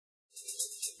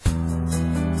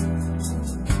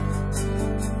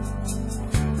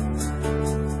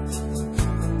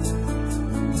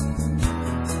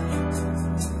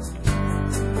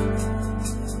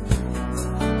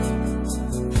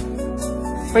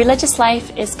Religious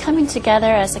life is coming together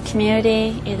as a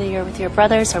community, either you're with your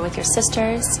brothers or with your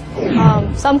sisters.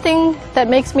 Something that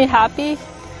makes me happy,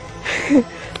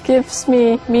 gives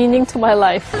me meaning to my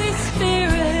life.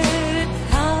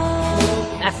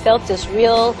 I felt this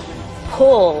real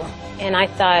pull, and I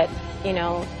thought, you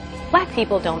know, black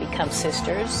people don't become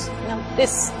sisters.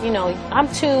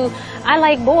 I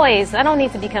like boys. I don't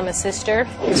need to become a sister.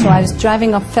 So I was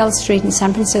driving up Fell Street in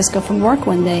San Francisco from work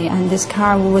one day, and this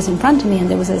car was in front of me, and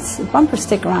there was a bumper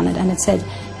sticker on it, and it said,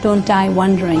 "Don't die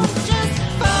wondering."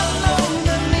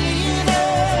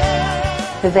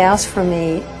 The vows for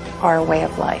me are a way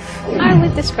of life. I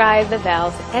would describe the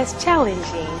vows as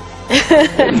challenging.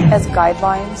 As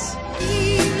guidelines.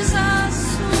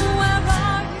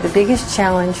 The biggest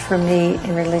challenge for me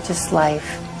in religious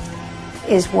life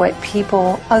is what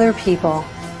other people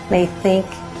may think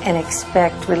and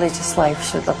expect religious life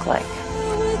should look like.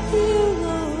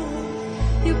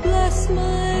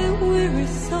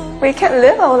 We can't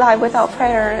live our life without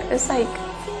prayer. It's like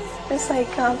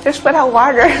fish without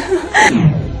water.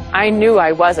 I knew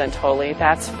I wasn't holy,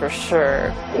 that's for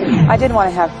sure. I didn't want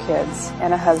to have kids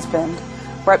and a husband.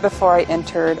 Right before I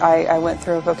entered, I went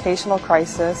through a vocational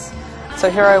crisis. So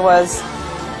here I was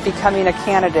becoming a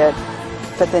candidate,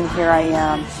 but then here I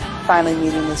am finally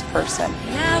meeting this person.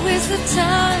 Now is the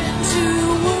time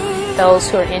to Those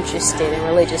who are interested in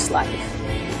religious life,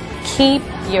 keep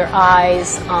your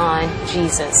eyes on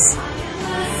Jesus.